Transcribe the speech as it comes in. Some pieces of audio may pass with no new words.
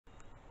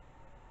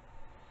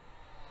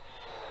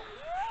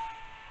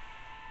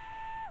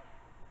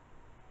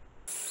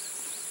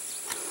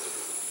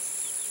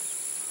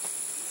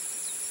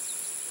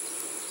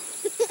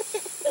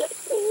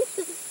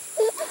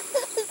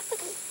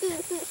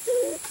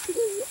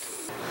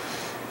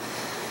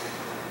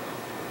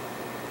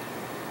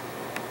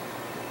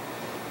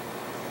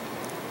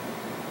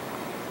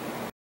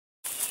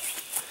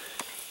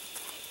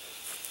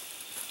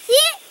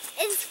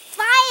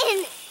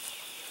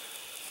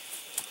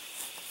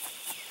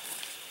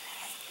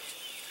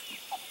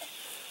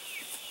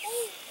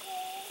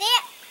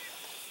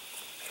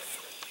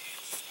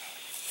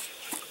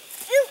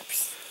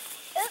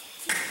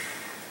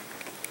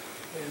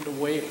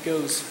it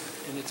goes,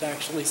 and it's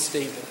actually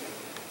stable.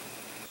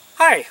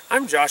 Hi,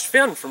 I'm Josh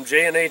Finn from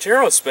J&H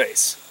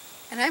Aerospace.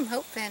 And I'm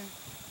Hope Finn.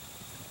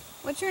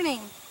 What's your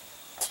name?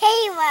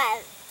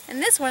 Caleb.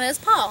 And this one is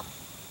Paul.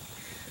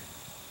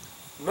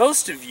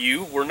 Most of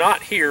you were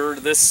not here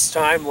this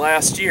time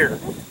last year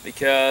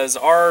because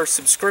our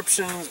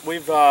subscriptions,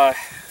 we've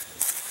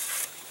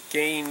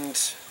gained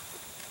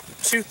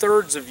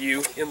 2/3 of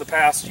you in the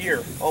past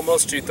year,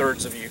 almost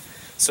 2/3 of you.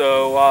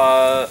 So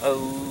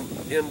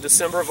in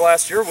December of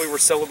last year we were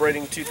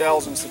celebrating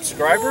 2,000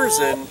 subscribers,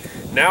 and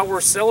now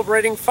we're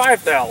celebrating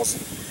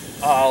 5,000.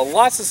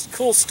 Lots of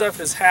cool stuff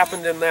has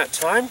happened in that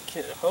time.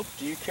 Hope,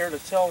 do you care to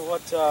tell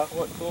what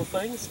cool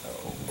things?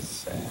 Oh,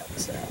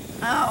 sad.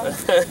 Oh.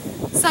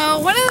 So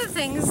one of the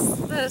things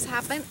that has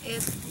happened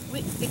is,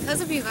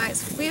 because of you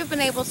guys, we have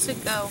been able to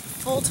go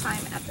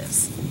full-time at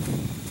this.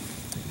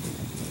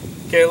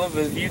 Caleb,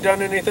 have you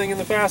done anything in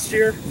the past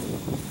year?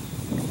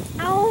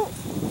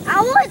 I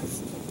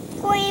was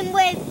playing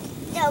with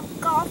the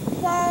golf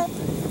ball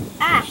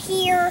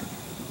here,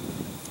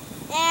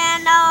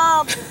 and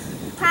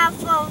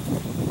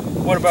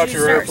What about Did you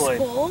your start airplane?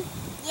 School?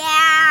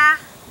 yeah.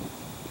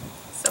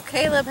 So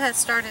Caleb has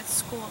started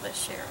school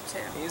this year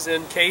too. He's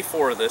in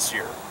K4 this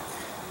year.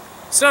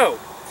 So,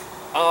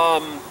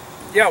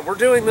 yeah, we're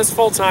doing this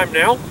full-time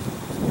now,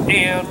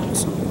 and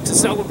to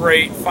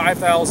celebrate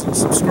 5,000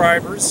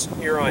 subscribers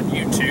here on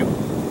YouTube,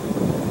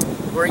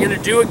 we're going to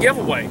do a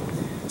giveaway.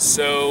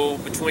 So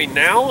between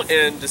now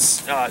and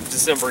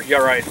December, yeah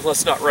right,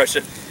 let's not rush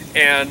it,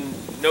 and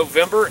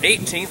November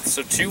 18th,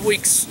 so 2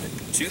 weeks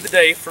to the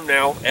day from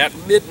now at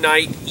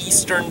midnight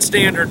Eastern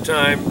Standard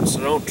Time, so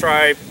don't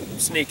try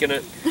sneaking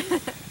it.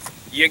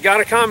 You got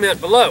to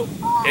comment below,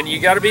 and you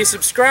got to be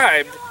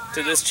subscribed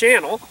to this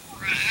channel,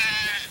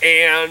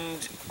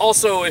 and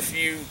also if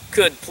you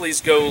could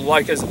please go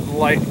like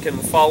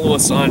and follow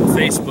us on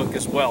Facebook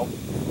as well.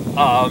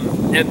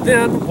 And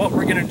then what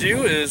we're going to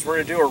do is we're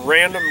going to do a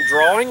random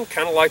drawing,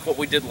 kind of like what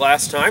we did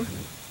last time,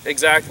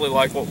 exactly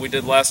like what we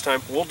did last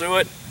time. We'll do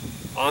it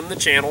on the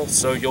channel,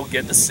 so you'll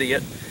get to see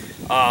it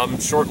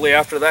shortly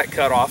after that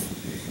cutoff.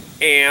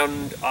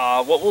 And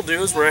what we'll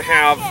do is we're going to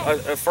have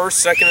a first,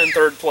 second, and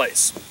third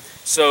place.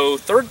 So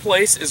third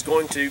place is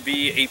going to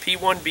be a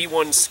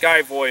P1B1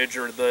 Sky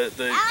Voyager,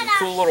 the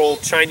cool little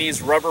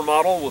Chinese rubber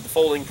model with the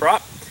folding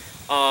prop.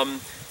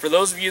 For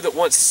those of you that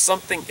want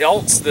something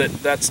else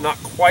that's not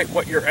quite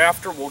what you're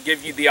after, we'll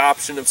give you the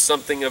option of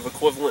something of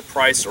equivalent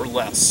price or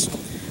less.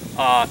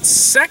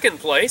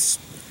 Second place,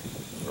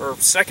 or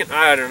second,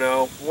 I don't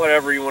know,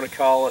 whatever you want to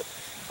call it.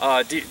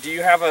 Do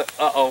you have a,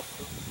 uh-oh,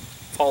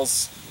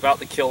 Paul's about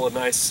to kill a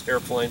nice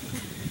airplane.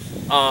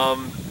 I'll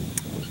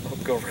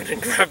go run and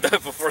grab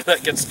that before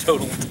that gets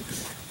totaled.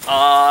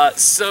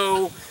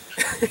 So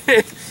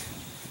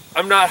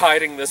I'm not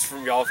hiding this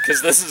from y'all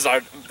because this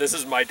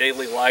is my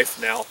daily life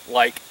now.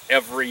 Like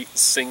every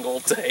single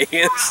day.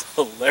 It's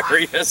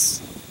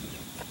hilarious.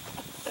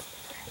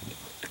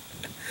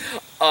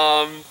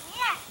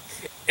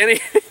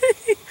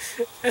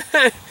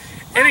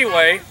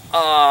 Anyway,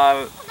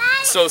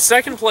 so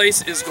second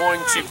place is going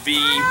to be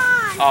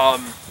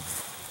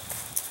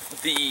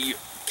the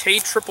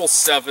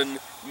K777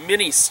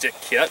 mini stick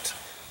kit.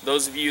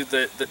 Those of you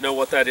that know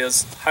what that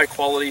is, high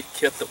quality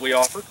kit that we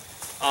offer.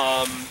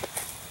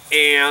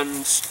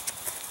 And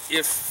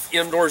if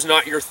indoor's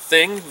not your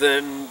thing,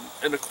 then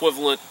an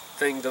equivalent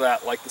thing to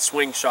that, like the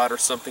swing shot or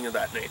something of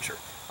that nature,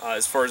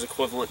 as far as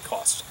equivalent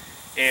cost.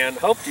 And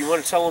Hope, do you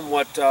want to tell them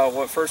what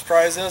first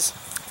prize is?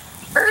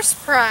 First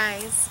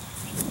prize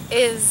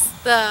is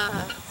the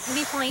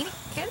mini plane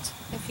kit,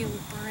 if you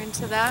are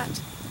into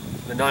that.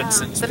 The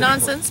nonsense. The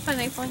nonsense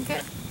mini plane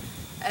kit.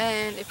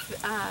 And if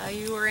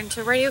you are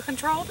into radio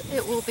controlled,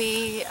 it will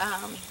be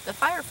the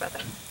Fire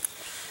Feather.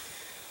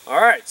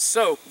 Alright,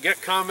 so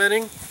get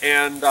commenting,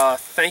 and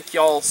thank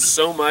y'all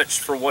so much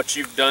for what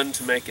you've done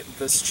to make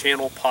this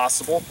channel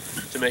possible,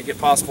 to make it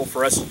possible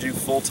for us to do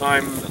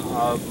full-time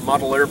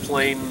model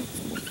airplane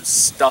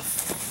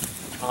stuff.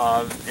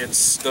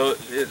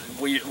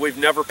 We've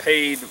never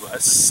paid a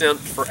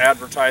cent for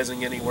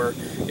advertising anywhere.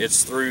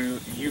 It's through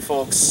you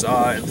folks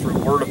and through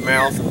word of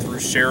mouth and through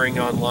sharing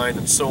online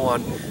and so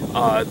on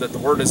that the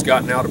word has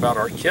gotten out about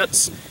our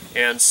kits.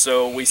 And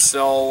so we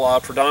sell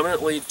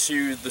predominantly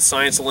to the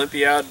Science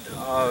Olympiad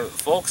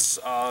folks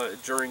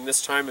during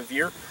this time of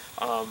year.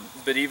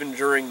 But even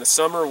during the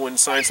summer when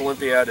Science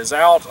Olympiad is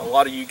out, a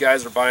lot of you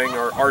guys are buying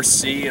our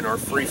RC and our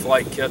free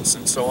flight kits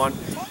and so on.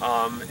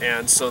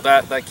 And so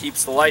that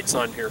keeps the lights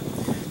on here.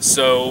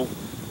 So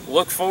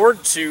look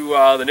forward to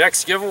the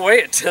next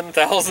giveaway at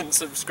 10,000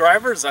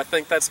 subscribers. I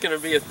think that's going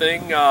to be a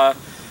thing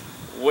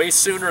way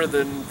sooner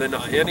than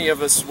any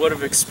of us would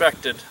have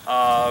expected.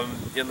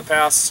 In the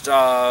past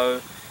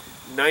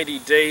 90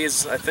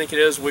 days, I think it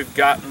is, we've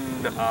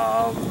gotten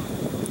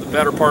the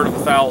better part of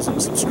 1,000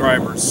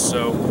 subscribers.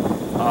 So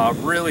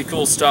really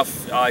cool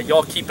stuff.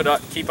 Y'all keep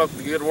up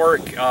the good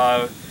work.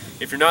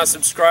 If you're not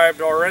subscribed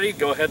already,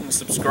 go ahead and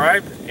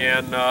subscribe.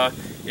 And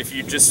if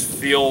you just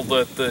feel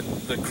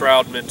the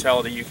crowd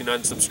mentality, you can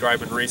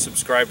unsubscribe and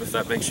resubscribe if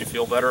that makes you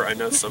feel better. I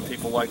know some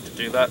people like to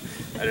do that.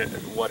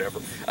 Whatever.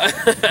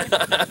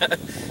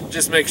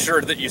 Just make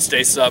sure that you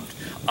stay subbed,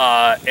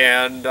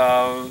 and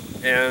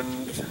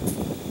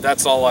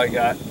that's all I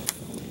got.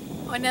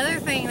 Another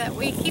thing that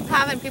we keep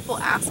having people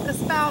ask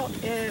us about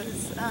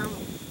is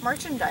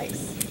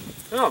merchandise.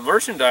 Oh,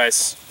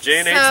 merchandise.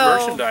 J&H So-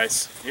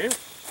 merchandise. Yeah.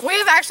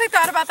 We've actually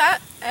thought about that,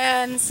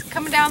 and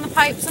coming down the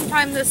pipe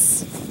sometime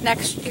this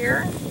next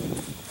year,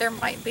 there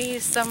might be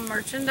some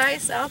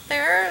merchandise out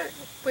there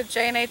with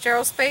J&H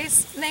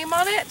Aerospace name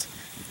on it.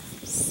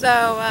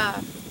 So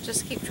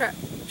just keep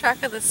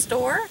track of the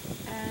store,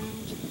 and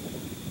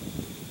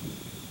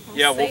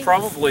We'll see.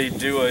 probably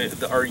do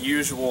our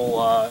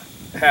usual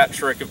hat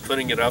trick of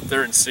putting it up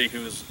there and see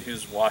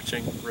who's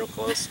watching real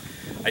close.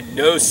 I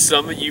know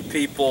some of you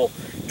people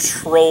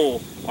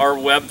troll our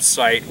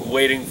website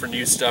waiting for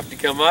new stuff to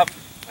come up.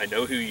 I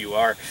know who you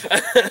are.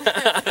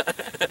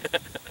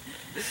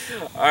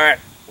 All right,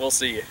 we'll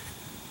see you.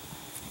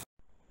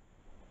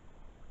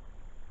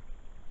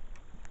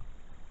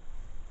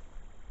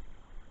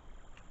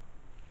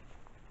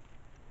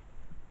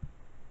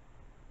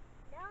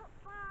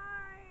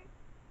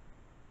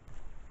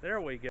 There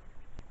we go.